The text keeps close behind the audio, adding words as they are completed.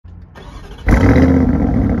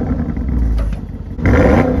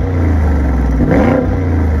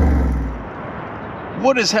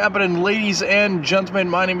What is happening, ladies and gentlemen?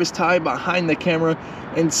 My name is Ty behind the camera,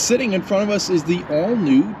 and sitting in front of us is the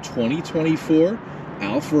all-new 2024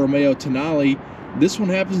 Alfa Romeo Tonale. This one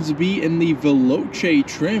happens to be in the Veloce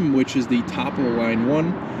trim, which is the top-of-the-line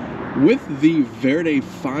one, with the Verde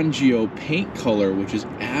Fangio paint color, which is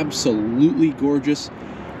absolutely gorgeous,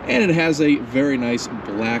 and it has a very nice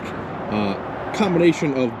black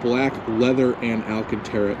combination of black leather and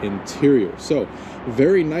Alcantara interior. So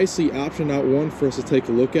very nicely optioned out one for us to take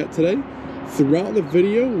a look at today. Throughout the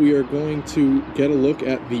video, we are going to get a look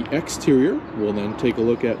at the exterior. We'll then take a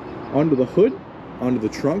look at under the hood, under the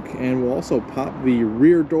trunk, and we'll also pop the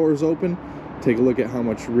rear doors open, take a look at how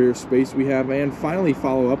much rear space we have, and finally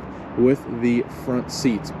follow up with the front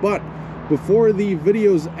seats. But before the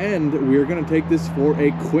videos end, we are going to take this for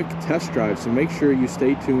a quick test drive, so make sure you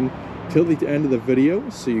stay tuned till the end of the video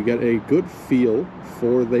so you get a good feel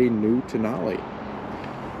for the new Tonale.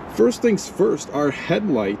 First things first, our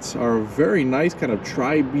headlights are a very nice kind of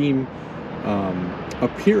tri-beam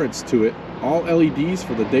appearance to it. All LEDs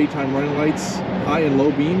for the daytime running lights, high and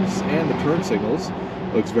low beams, and the turn signals.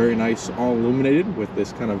 Looks very nice, all illuminated with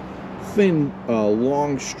this kind of thin,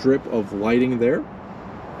 long strip of lighting there.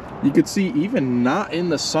 You could see even not in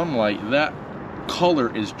the sunlight, that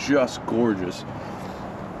color is just gorgeous.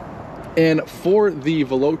 And for the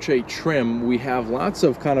Veloce trim, we have lots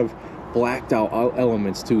of kind of blacked out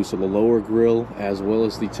elements too. So the lower grille, as well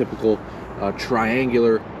as the typical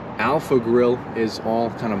triangular Alfa grille, is all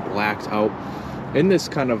kind of blacked out in this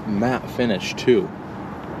kind of matte finish too.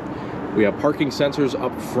 We have parking sensors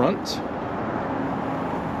up front.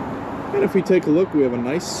 And if we take a look, we have a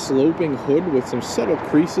nice sloping hood with some subtle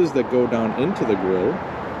creases that go down into the grille.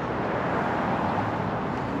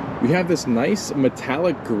 We have this nice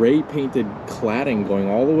metallic gray painted cladding going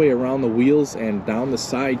all the way around the wheels and down the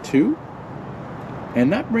side too.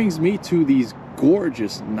 And that brings me to these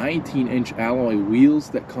gorgeous 19-inch alloy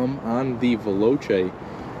wheels that come on the Veloce.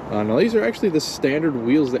 Now these are actually the standard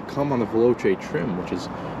wheels that come on the Veloce trim, which is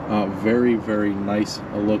very, very nice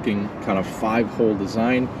looking kind of 5-hole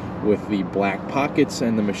design with the black pockets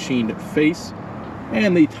and the machined face.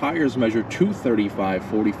 And the tires measure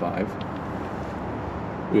 235/45.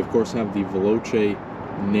 We of course have the Veloce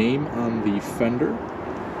name on the fender,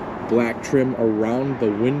 black trim around the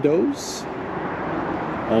windows,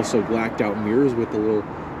 also blacked out mirrors with the little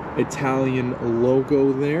Italian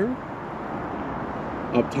logo there.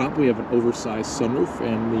 Up top we have an oversized sunroof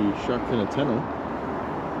and the shark fin antenna.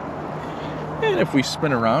 And if we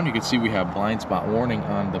spin around, you can see we have blind spot warning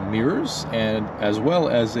on the mirrors, and as well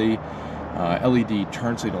as a LED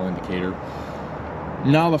turn signal indicator.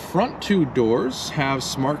 Now the front two doors have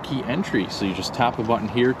smart key entry, so you just tap the button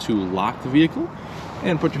here to lock the vehicle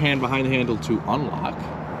and put your hand behind the handle to unlock.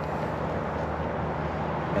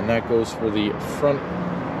 And that goes for the front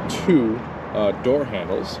two door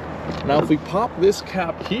handles. Now if we pop this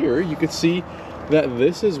cap here, you can see that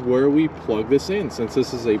this is where we plug this in, since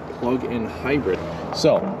this is a plug-in hybrid.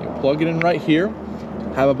 So you plug it in right here,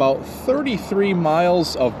 have about 33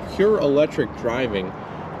 miles of pure electric driving,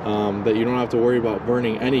 that you don't have to worry about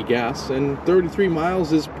burning any gas, and 33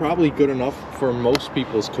 miles is probably good enough for most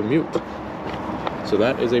people's commute. So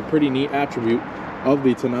that is a pretty neat attribute of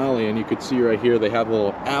the Tonale, and you can see right here they have a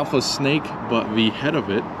little alpha snake, but the head of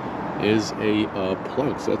it is a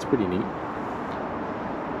plug, so that's pretty neat.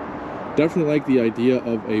 Definitely like the idea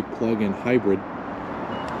of a plug-in hybrid.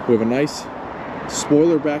 We have a nice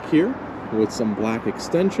spoiler back here with some black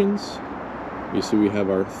extensions. You see we have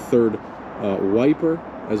our third wiper,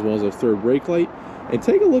 as well as a third brake light. And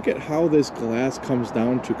take a look at how this glass comes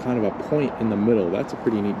down to kind of a point in the middle. That's a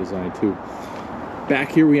pretty neat design too.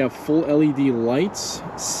 Back here we have full LED lights,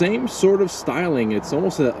 same sort of styling. It's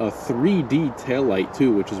almost a 3D tail light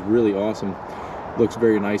too, which is really awesome. Looks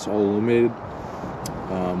very nice, all illuminated,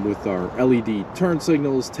 with our LED turn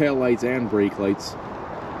signals, tail lights, and brake lights.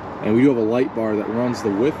 And we do have a light bar that runs the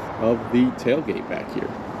width of the tailgate back here.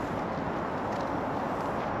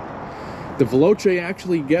 The Veloce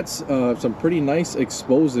actually gets some pretty nice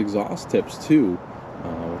exposed exhaust tips too,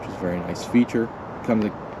 which is a very nice feature.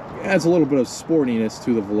 Adds a little bit of sportiness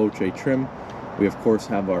to the Veloce trim. We of course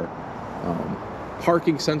have our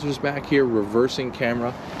parking sensors back here, reversing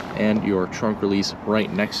camera, and your trunk release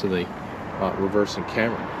right next to the reversing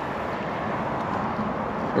camera.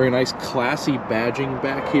 Very nice classy badging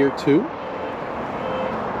back here too.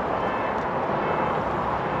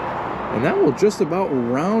 And that will just about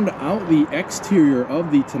round out the exterior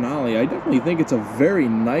of the Tonale. I definitely think it's a very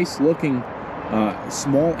nice looking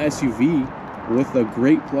small SUV with a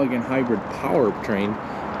great plug-in hybrid powertrain.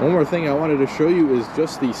 One more thing I wanted to show you is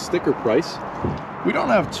just the sticker price. We don't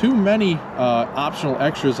have too many optional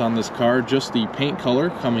extras on this car, just the paint color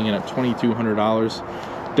coming in at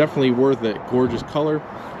 $2,200. Definitely worth it, gorgeous color.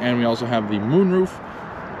 And we also have the moonroof.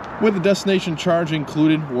 With the destination charge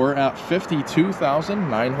included, we're at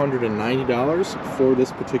 $52,990 for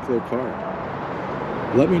this particular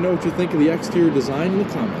car. Let me know what you think of the exterior design in the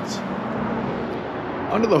comments.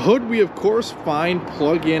 Under the hood, we of course find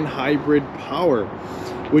plug-in hybrid power,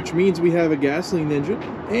 which means we have a gasoline engine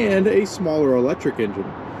and a smaller electric engine.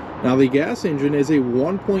 Now the gas engine is a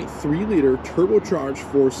 1.3 liter turbocharged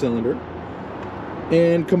 4-cylinder,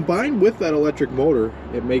 and combined with that electric motor,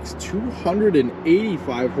 it makes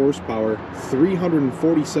 285 horsepower,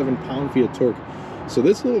 347 pound-feet of torque. So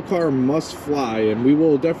this little car must fly, and we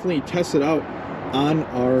will definitely test it out on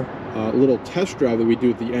our little test drive that we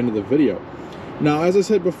do at the end of the video. Now, as I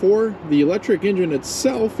said before, the electric engine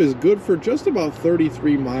itself is good for just about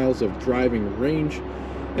 33 miles of driving range.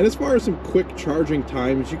 And as far as some quick charging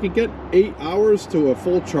times, you can get 8 hours to a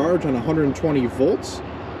full charge on 120 volts,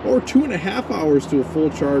 or 2.5 hours to a full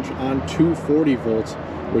charge on 240 volts,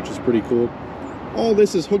 which is pretty cool. All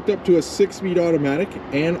this is hooked up to a 6-speed automatic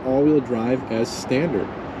and all-wheel drive as standard.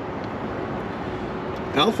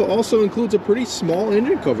 Alfa also includes a pretty small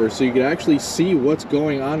engine cover, so you can actually see what's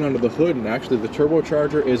going on under the hood. And actually the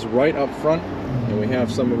turbocharger is right up front, and we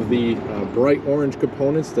have some of the bright orange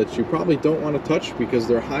components that you probably don't want to touch because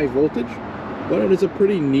they're high voltage, but it is a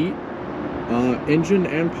pretty neat engine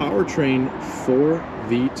and powertrain for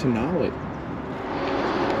the Tonale.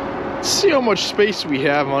 See how much space we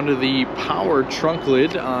have under the power trunk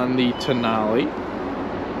lid on the Tonale.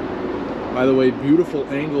 By the way, beautiful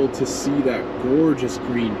angle to see that gorgeous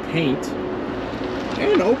green paint.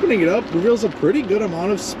 And opening it up reveals a pretty good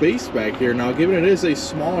amount of space back here. Now, given it is a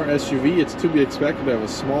smaller SUV, it's to be expected to have a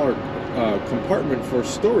smaller compartment for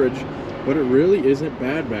storage, but it really isn't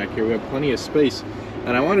bad back here. We have plenty of space.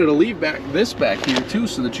 And I wanted to leave this back here too,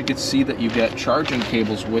 so that you could see that you get charging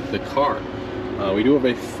cables with the car. We do have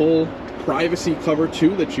a full privacy cover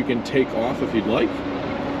too that you can take off if you'd like.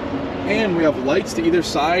 And we have lights to either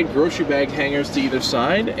side, grocery bag hangers to either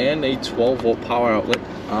side, and a 12-volt power outlet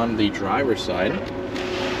on the driver's side.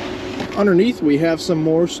 Underneath, we have some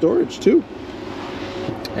more storage too,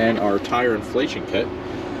 and our tire inflation kit.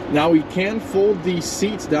 Now, we can fold these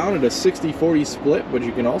seats down at a 60-40 split, but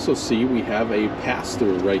you can also see we have a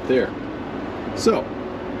pass-through right there. So,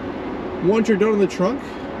 once you're done in the trunk,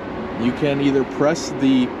 you can either press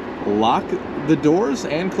the lock the doors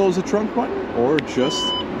and close the trunk button, or just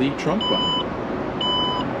the trunk button.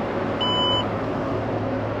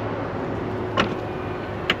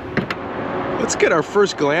 Let's get our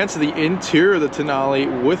first glance at the interior of the Tonale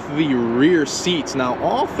with the rear seats. Now,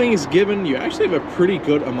 all things given, you actually have a pretty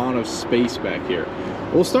good amount of space back here.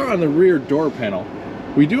 We'll start on the rear door panel.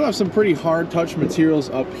 We do have some pretty hard touch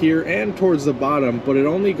materials up here and towards the bottom, but it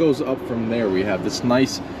only goes up from there. We have this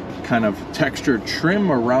nice kind of textured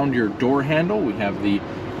trim around your door handle. We have the,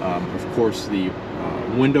 of course, the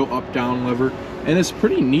window up-down lever, and it's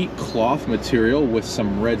pretty neat cloth material with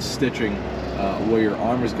some red stitching where your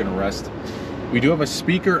arm is going to rest. We do have a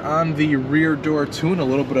speaker on the rear door too, and a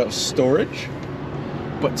little bit of storage.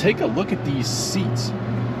 But take a look at these seats.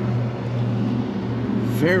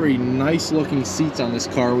 Very nice looking seats on this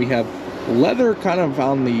car. We have leather kind of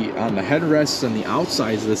on the headrests and the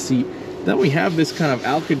outsides of the seat. Then we have this kind of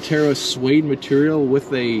Alcantara suede material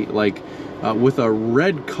with a with a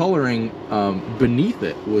red coloring beneath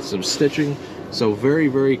it with some stitching. So very,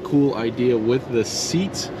 very cool idea with the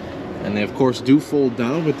seats. And they of course do fold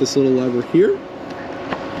down with this little lever here.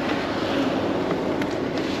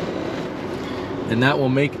 And that will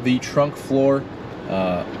make the trunk floor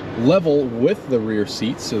level with the rear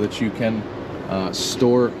seats so that you can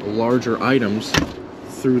store larger items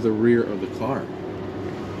through the rear of the car.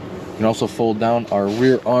 You can also fold down our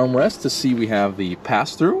rear armrest to see we have the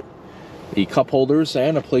pass-through, the cup holders,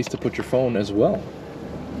 and a place to put your phone as well.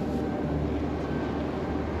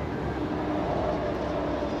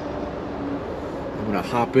 I'm gonna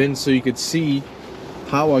hop in so you can see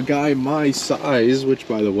how a guy my size, which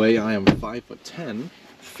by the way I am 5'10",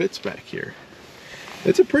 fits back here.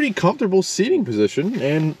 It's a pretty comfortable seating position,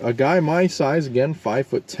 and a guy my size, again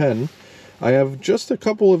 5'10", I have just a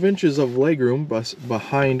couple of inches of legroom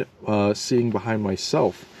behind, seeing behind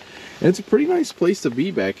myself. And it's a pretty nice place to be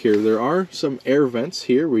back here. There are some air vents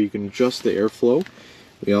here where you can adjust the airflow.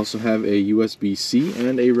 We also have a USB-C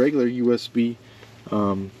and a regular USB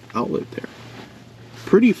outlet there.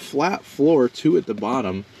 Pretty flat floor too at the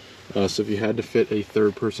bottom, so if you had to fit a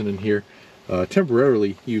third person in here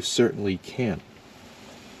temporarily, you certainly can.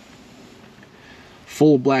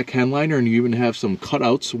 full black headliner, and you even have some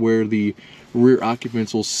cutouts where the rear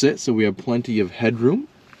occupants will sit, so we have plenty of headroom.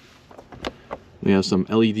 We have some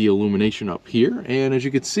LED illumination up here, and as you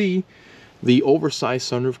can see, the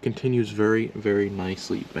oversized sunroof continues very, very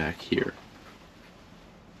nicely back here.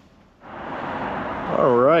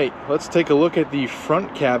 All right, let's take a look at the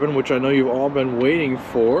front cabin, which I know you've all been waiting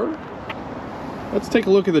for. Let's take a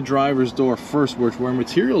look at the driver's door first, where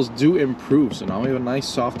materials do improve. So now we have a nice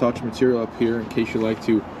soft touch material up here in case you like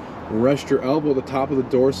to rest your elbow at the top of the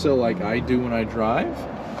door sill like I do when I drive.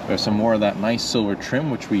 There's some more of that nice silver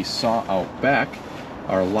trim, which we saw out back.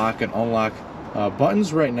 Our lock and unlock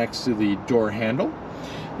buttons right next to the door handle.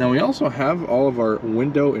 Now we also have all of our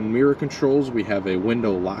window and mirror controls. We have a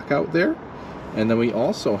window lockout there. And then we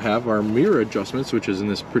also have our mirror adjustments, which is in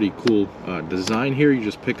this pretty cool design here. You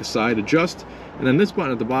just pick a side, adjust, and then this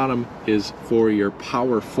button at the bottom is for your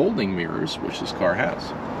power folding mirrors, which this car has.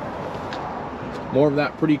 More of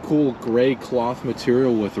that pretty cool gray cloth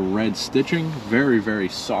material with red stitching. Very, very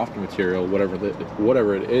soft material,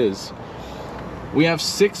 whatever it is. We have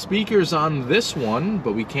 6 speakers on this one,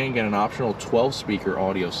 but we can get an optional 12-speaker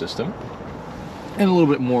audio system. And a little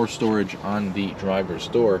bit more storage on the driver's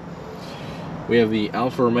door. We have the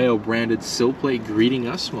Alfa Romeo branded sill plate greeting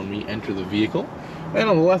us when we enter the vehicle. And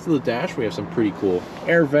on the left of the dash, we have some pretty cool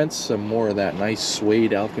air vents, some more of that nice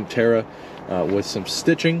suede Alcantara with some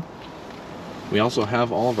stitching. We also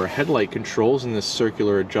have all of our headlight controls in this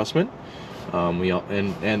circular adjustment,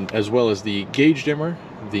 and as well as the gauge dimmer,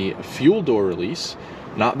 the fuel door release,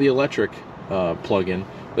 not the electric plug-in,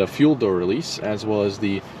 the fuel door release, as well as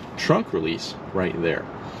the trunk release right there.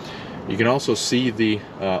 You can also see the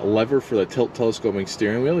lever for the tilt telescoping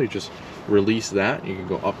steering wheel. You just release that. You can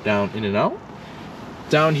go up, down, in and out.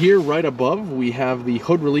 Down here, right above, we have the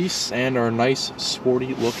hood release and our nice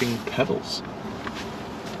sporty looking pedals.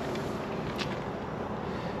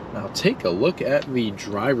 Now take a look at the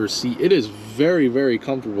driver's seat. It is very, very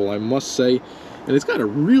comfortable, I must say. And it's got a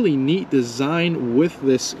really neat design with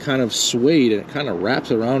this kind of suede, and it kind of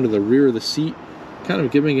wraps around to the rear of the seat, kind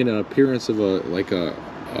of giving it an appearance of a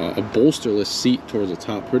bolsterless seat towards the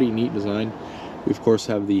top. Pretty neat design. We of course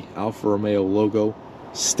have the Alfa Romeo logo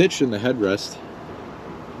stitched in the headrest.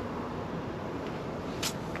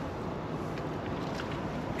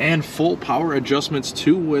 And full power adjustments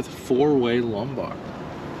too, with 4-way lumbar.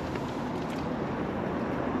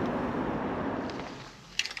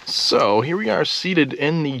 So here we are seated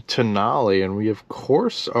in the Tonale, and we of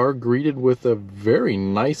course are greeted with a very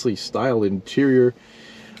nicely styled interior.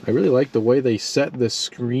 I really like the way they set the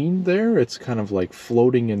screen there. It's kind of like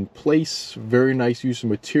floating in place. Very nice use of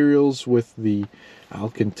materials with the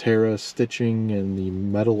Alcantara stitching and the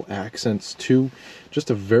metal accents too. Just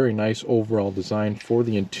a very nice overall design for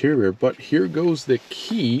the interior. But here goes the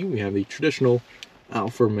key. We have the traditional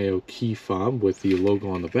Alfa Romeo key fob with the logo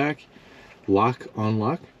on the back. Lock,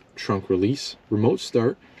 unlock, trunk release, remote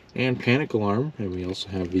start, and panic alarm. And we also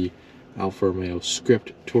have the Alfa Romeo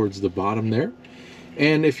script towards the bottom there.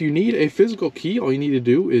 And if you need a physical key, all you need to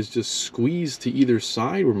do is just squeeze to either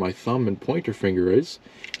side where my thumb and pointer finger is,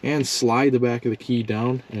 and slide the back of the key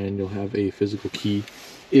down, and you'll have a physical key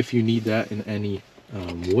if you need that in any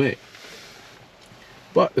way.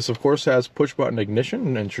 But this of course has push button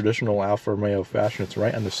ignition in traditional Alfa Romeo fashion. It's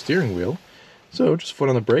right on the steering wheel. So just foot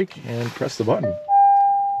on the brake and press the button.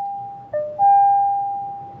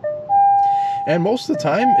 And most of the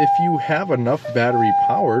time, if you have enough battery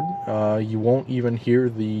powered, you won't even hear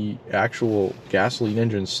the actual gasoline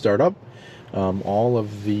engine start up. All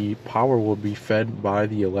of the power will be fed by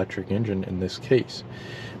the electric engine in this case.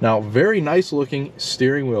 Now, very nice looking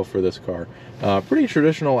steering wheel for this car. Pretty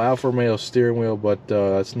traditional Alfa Romeo steering wheel, but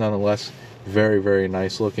it's nonetheless very, very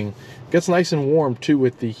nice looking. Gets nice and warm too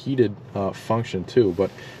with the heated function too,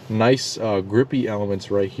 but nice grippy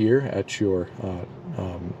elements right here at your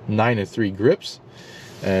 9 3 grips,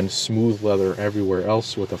 and smooth leather everywhere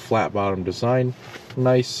else with a flat bottom design.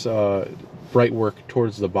 Nice bright work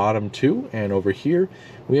towards the bottom too. And over here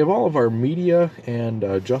we have all of our media and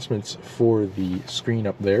adjustments for the screen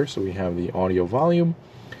up there. So we have the audio volume,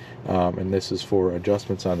 and this is for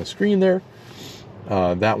adjustments on the screen there.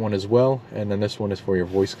 That one as well, and then this one is for your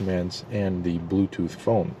voice commands and the Bluetooth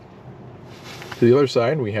phone. To the other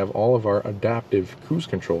side, we have all of our adaptive cruise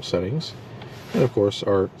control settings, and of course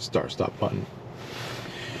our start-stop button.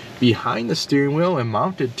 Behind the steering wheel and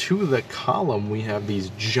mounted to the column, we have these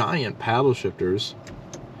giant paddle shifters.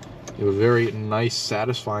 You have a very nice,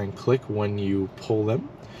 satisfying click when you pull them.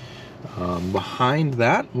 Behind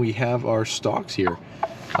that, we have our stalks here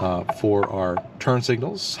for our turn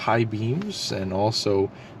signals, high beams, and also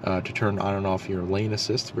to turn on and off your lane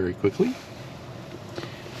assist very quickly.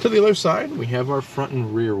 To the other side, we have our front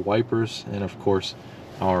and rear wipers, and of course,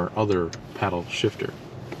 our other paddle shifter.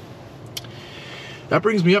 That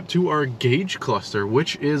brings me up to our gauge cluster,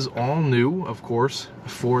 which is all new, of course,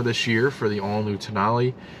 for this year for the all-new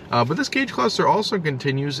Tonale. But this gauge cluster also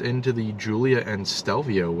continues into the Giulia and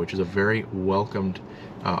Stelvio, which is a very welcomed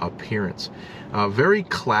appearance. Very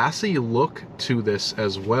classy look to this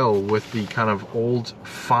as well, with the kind of old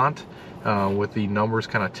font, with the numbers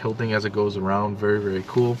kind of tilting as it goes around. Very, very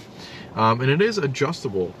cool. And it is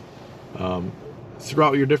adjustable.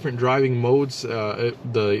 Throughout your different driving modes,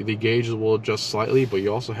 the gauges will adjust slightly, but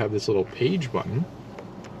you also have this little page button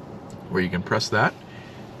where you can press that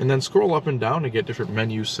and then scroll up and down to get different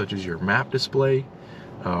menus such as your map display,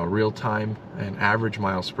 real-time and average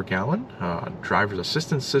miles per gallon, driver's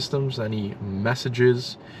assistance systems, any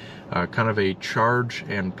messages, kind of a charge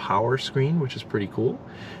and power screen, which is pretty cool,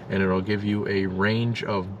 and it'll give you a range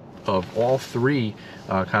of all three,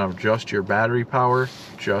 kind of just your battery power,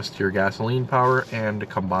 just your gasoline power, and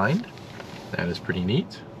combined. That is pretty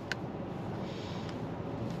neat.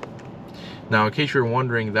 Now, in case you're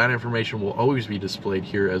wondering, that information will always be displayed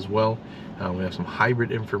here as well. We have some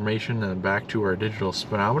hybrid information, and back to our digital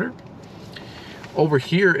speedometer. Over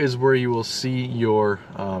here is where you will see your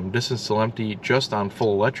distance to empty just on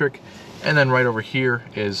full electric, and then right over here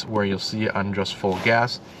is where you'll see it on just full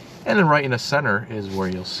gas. And then right in the center is where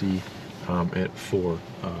you'll see it for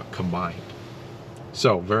combined.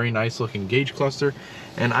 So very nice looking gauge cluster.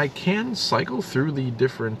 And I can cycle through the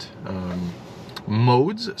different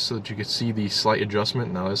modes so that you can see the slight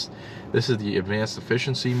adjustment. Now this is the advanced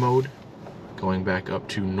efficiency mode, going back up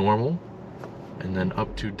to normal and then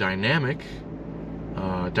up to dynamic.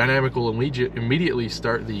 Dynamic will immediately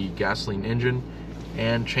start the gasoline engine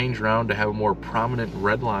and change around to have a more prominent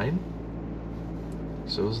red line.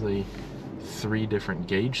 So those are the three different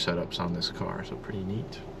gauge setups on this car, so pretty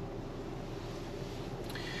neat.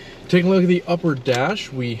 Taking a look at the upper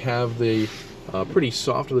dash, we have the pretty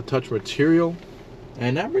soft to the touch material,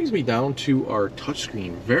 and that brings me down to our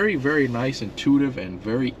touchscreen. Very, very nice, intuitive, and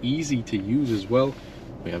very easy to use as well.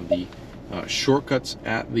 We have the shortcuts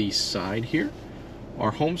at the side here.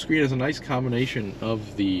 Our home screen has a nice combination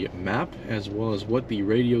of the map as well as what the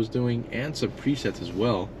radio is doing, and some presets as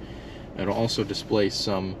well. It'll also display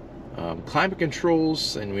some climate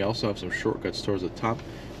controls, and we also have some shortcuts towards the top.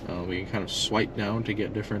 We can kind of swipe down to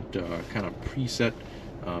get different kind of preset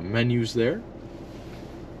menus there.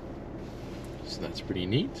 So that's pretty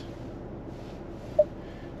neat.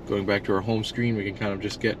 Going back to our home screen, we can kind of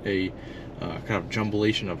just get a kind of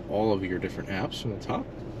jumbulation of all of your different apps from the top.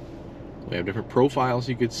 We have different profiles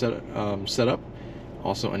you could set up.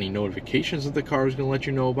 Also, any notifications that the car is going to let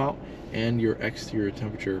you know about, and your exterior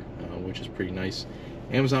temperature, which is pretty nice.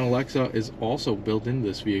 Amazon Alexa is also built into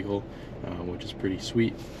this vehicle, which is pretty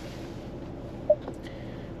sweet.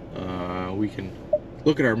 We can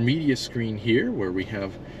look at our media screen here, where we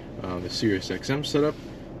have the Sirius XM setup.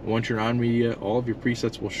 Once you're on media, all of your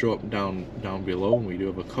presets will show up down below, and we do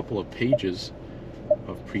have a couple of pages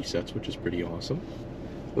of presets, which is pretty awesome.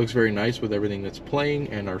 Looks very nice with everything that's playing,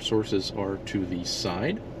 and our sources are to the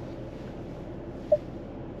side.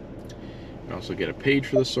 You also get a page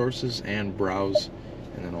for the sources and browse,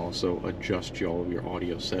 and then also adjust all of your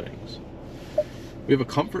audio settings. We have a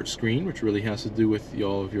comfort screen, which really has to do with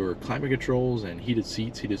all of your climate controls and heated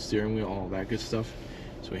seats, heated steering wheel, all that good stuff.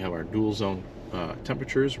 So we have our dual zone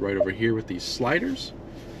temperatures right over here with these sliders,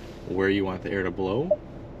 where you want the air to blow.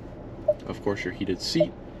 Of course, your heated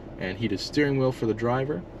seat and heated steering wheel for the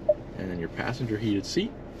driver, and then your passenger heated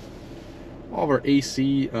seat. All of our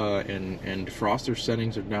AC and defroster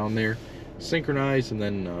settings are down there, synchronized, and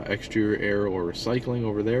then exterior air or recycling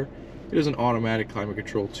over there. It is an automatic climate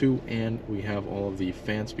control too, and we have all of the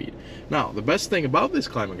fan speed. Now, the best thing about this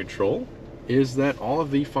climate control is that all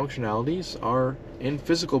of the functionalities are in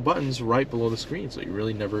physical buttons right below the screen, so you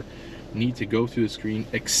really never need to go through the screen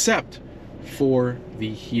except for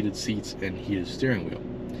the heated seats and heated steering wheel.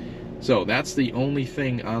 So that's the only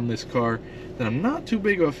thing on this car that I'm not too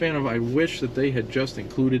big of a fan of. I wish that they had just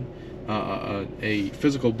included a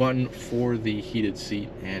physical button for the heated seat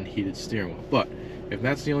and heated steering wheel. But if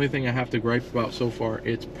that's the only thing I have to gripe about so far,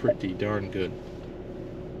 it's pretty darn good.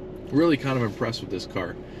 Really kind of impressed with this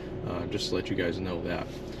car, just to let you guys know that.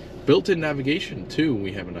 Built-in navigation too.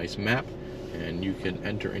 We have a nice map, and you can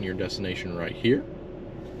enter in your destination right here.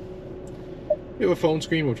 We have a phone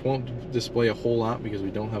screen, which won't display a whole lot because we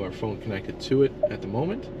don't have our phone connected to it at the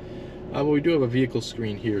moment. But we do have a vehicle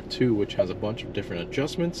screen here too, which has a bunch of different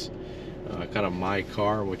adjustments. Kind of My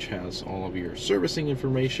Car, which has all of your servicing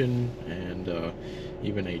information, and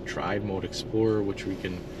even a drive mode explorer, which we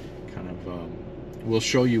can kind of We'll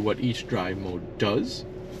show you what each drive mode does.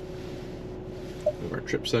 We have our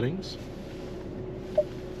trip settings,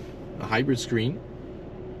 a hybrid screen.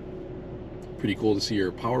 Pretty cool to see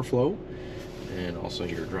your power flow, and also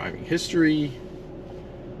your driving history,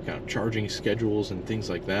 kind of charging schedules and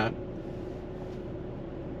things like that.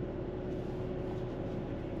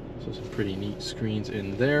 So some pretty neat screens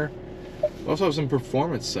in there. We also have some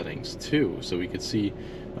performance settings too, so we could see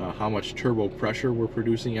how much turbo pressure we're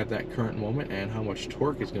producing at that current moment and how much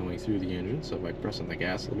torque is going through the engine. So by pressing the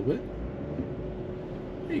gas a little bit,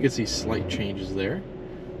 you can see slight changes there.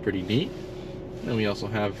 Pretty neat. And we also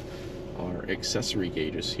have our accessory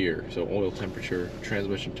gauges here, so oil temperature,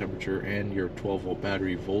 transmission temperature, and your 12-volt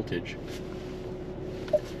battery voltage.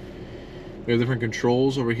 We have different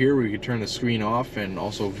controls over here where you can turn the screen off and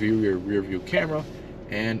also view your rear view camera,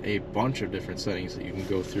 and a bunch of different settings that you can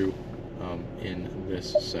go through in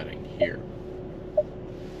this setting here.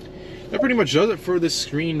 That pretty much does it for this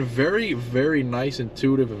screen. Very, very nice,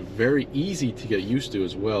 intuitive, and very easy to get used to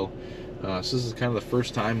as well. So this is kind of the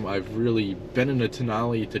first time I've really been in a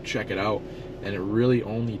Tonale to check it out, and it really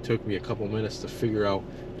only took me a couple minutes to figure out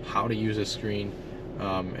how to use this screen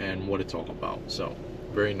and what it's all about. So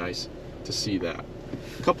very nice to see that.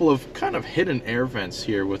 A couple of kind of hidden air vents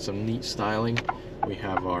here with some neat styling. We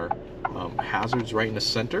have our hazards right in the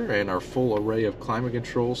center, and our full array of climate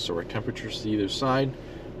controls, so our temperatures to either side,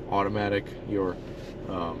 automatic, your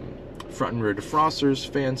front and rear defrosters,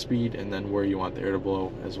 fan speed, and then where you want the air to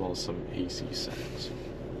blow, as well as some AC settings.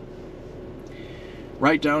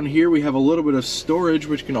 Right down here we have a little bit of storage,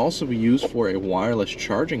 which can also be used for a wireless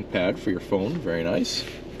charging pad for your phone. Very nice.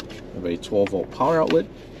 We have a 12-volt power outlet,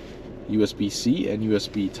 USB-C and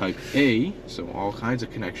USB Type A, so all kinds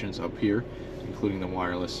of connections up here, including the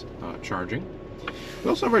wireless charging. We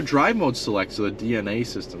also have our drive mode select, so the DNA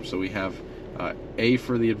system. So we have A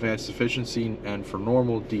for the advanced efficiency, and for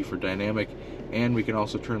normal, D for dynamic, and we can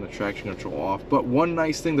also turn the traction control off. But one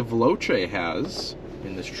nice thing the Veloce has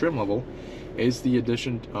in this trim level is the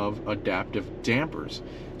addition of adaptive dampers.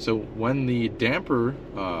 So when the damper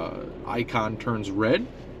icon turns red,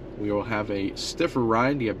 we will have a stiffer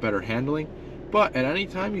ride to get better handling, but at any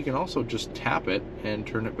time you can also just tap it and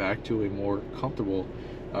turn it back to a more comfortable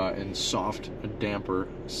and soft damper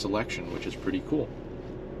selection, which is pretty cool.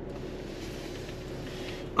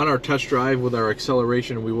 On our test drive with our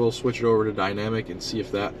acceleration, we will switch it over to dynamic and see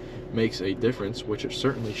if that makes a difference, which it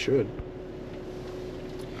certainly should.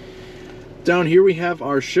 Down here we have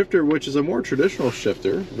our shifter, which is a more traditional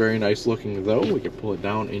shifter. Very nice looking though. We can pull it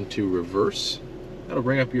down into reverse. That'll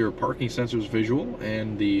bring up your parking sensors visual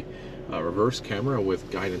and the reverse camera with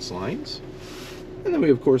guidance lines. And then we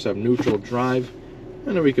of course have neutral drive,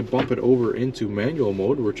 and then we can bump it over into manual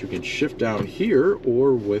mode, which you can shift down here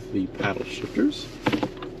or with the paddle shifters.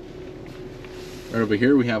 Right over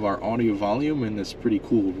here we have our audio volume in this pretty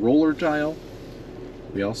cool roller dial.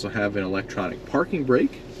 We also have an electronic parking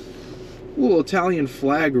brake, a little Italian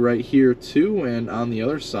flag right here too, and on the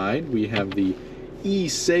other side we have the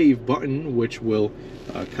e-save button, which will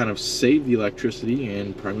kind of save the electricity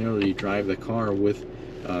and primarily drive the car with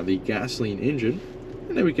the gasoline engine.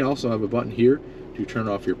 And then we can also have a button here to turn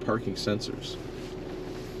off your parking sensors.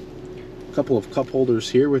 A couple of cup holders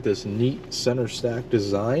here with this neat center stack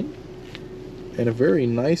design, and a very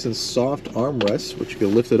nice and soft armrest, which you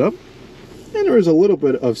can lift it up. And there is a little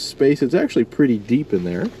bit of space. It's actually pretty deep in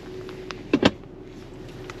there.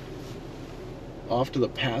 Off to the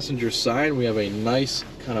passenger side, we have a nice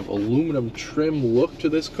kind of aluminum trim look to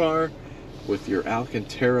this car with your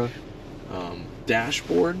Alcantara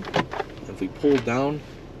dashboard. If we pull down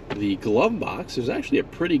the glove box, there's actually a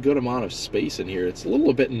pretty good amount of space in here. It's a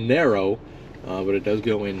little bit narrow, but it does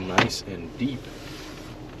go in nice and deep.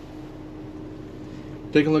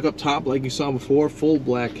 Take a look up top, like you saw before, full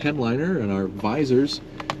black headliner, and our visors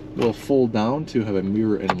will fold down to have a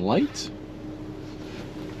mirror and light.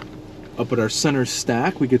 Up at our center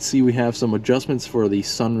stack, we can see we have some adjustments for the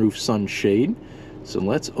sunroof sunshade. So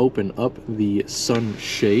let's open up the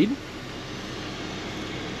sunshade.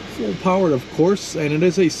 Full powered, of course, and it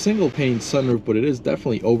is a single pane sunroof, but it is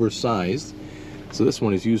definitely oversized. So this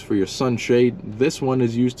one is used for your sunshade. This one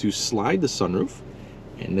is used to slide the sunroof,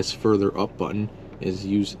 and this further up button is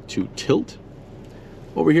used to tilt.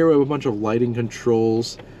 Over here we have a bunch of lighting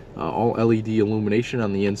controls, all LED illumination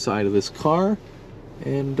on the inside of this car,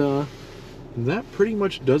 and that pretty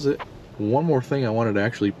much does it. One more thing I wanted to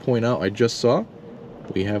actually point out, I just saw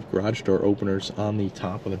we have garage door openers on the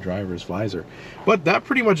top of the driver's visor. But that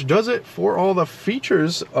pretty much does it for all the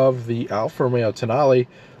features of the Alfa Romeo Tonale.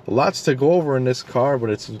 Lots to go over in this car,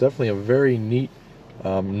 but it's definitely a very neat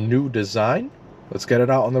new design. let's get it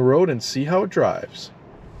out on the road and see how it drives.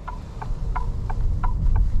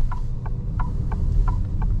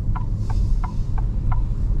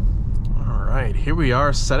 Alright, here we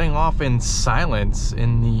are setting off in silence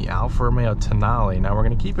in the Alfa Romeo Tonale. Now we're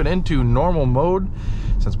going to keep it into normal mode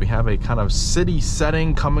since we have a kind of city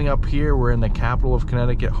setting coming up here. We're in the capital of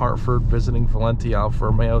Connecticut, Hartford, visiting Veloce Alfa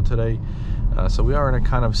Romeo today. So we are in a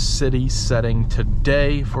kind of city setting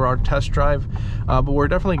today for our test drive, but we're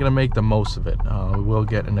definitely going to make the most of it. We will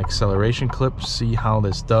get an acceleration clip, see how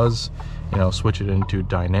this does, you know, switch it into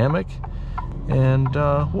dynamic, and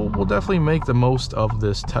we'll definitely make the most of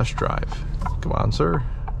this test drive. Come on, sir.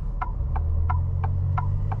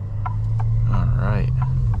 All right.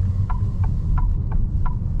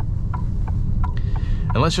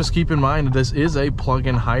 And let's just keep in mind that this is a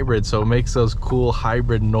plug-in hybrid, so it makes those cool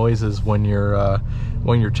hybrid noises when you're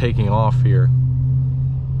taking off here.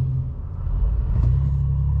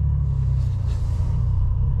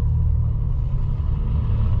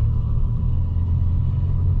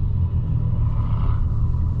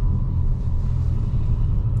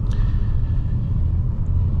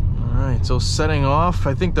 So setting off,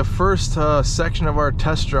 I think the first section of our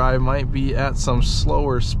test drive might be at some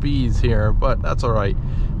slower speeds here, but that's all right.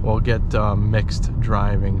 We'll get mixed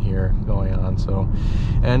driving here going on. So,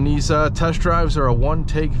 and these test drives are a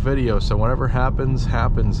one-take video, so whatever happens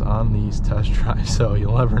on these test drives, so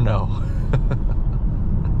you'll never know.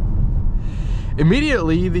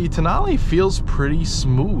 Immediately, the Tonale feels pretty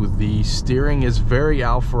smooth. The steering is very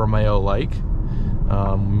Alfa Romeo-like,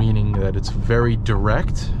 meaning that it's very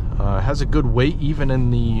direct. Has a good weight even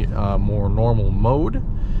in the more normal mode,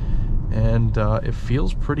 and it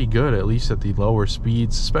feels pretty good, at least at the lower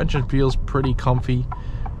speeds. Suspension feels pretty comfy.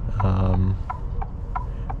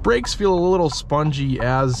 Brakes feel a little spongy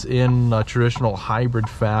as in a traditional hybrid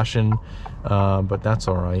fashion, but that's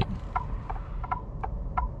all right.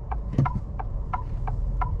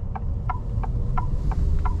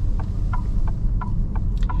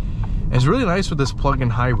 And it's really nice with this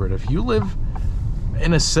plug-in hybrid. If you live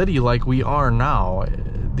in a city like we are now,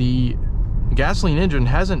 the gasoline engine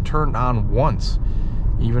hasn't turned on once,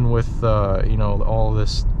 even with you know, all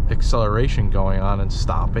this acceleration going on and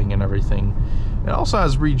stopping and everything. It also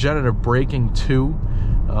has regenerative braking too,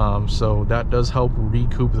 so that does help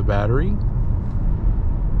recoup the battery.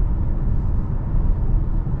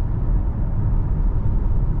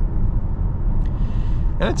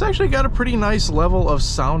 And it's actually got a pretty nice level of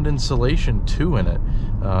sound insulation too in it.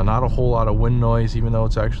 Not a whole lot of wind noise, even though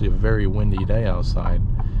it's actually a very windy day outside.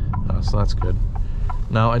 So that's good.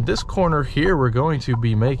 Now at this corner here, we're going to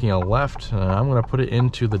be making a left. I'm going to put it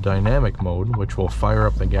into the dynamic mode, which will fire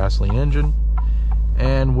up the gasoline engine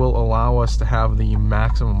and will allow us to have the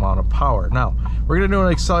maximum amount of power. Now, we're going to do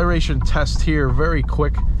an acceleration test here very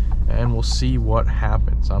quick, and we'll see what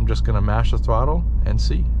happens. I'm just going to mash the throttle and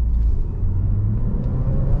see.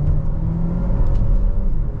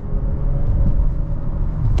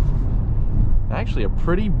 Actually a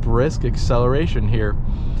pretty brisk acceleration here.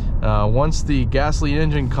 Once the gasoline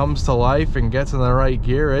engine comes to life and gets in the right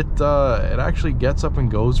gear, it actually gets up and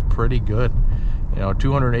goes pretty good. You know,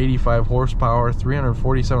 285 horsepower,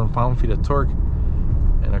 347 pound-feet of torque,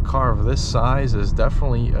 and a car of this size is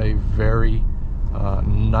definitely a very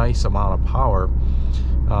nice amount of power.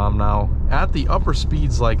 Now at the upper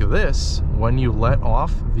speeds like this, when you let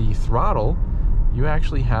off the throttle, you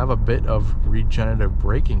actually have a bit of regenerative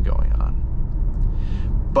braking going on.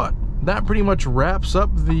 But that pretty much wraps up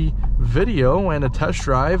the video and a test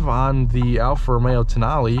drive on the Alfa Romeo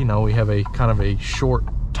Tonale. You know, we have a kind of a short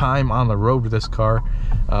time on the road with this car,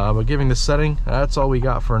 but given the setting, that's all we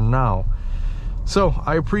got for now. So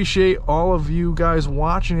I appreciate all of you guys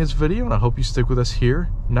watching this video, and I hope you stick with us here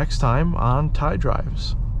next time on Tide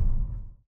Drives.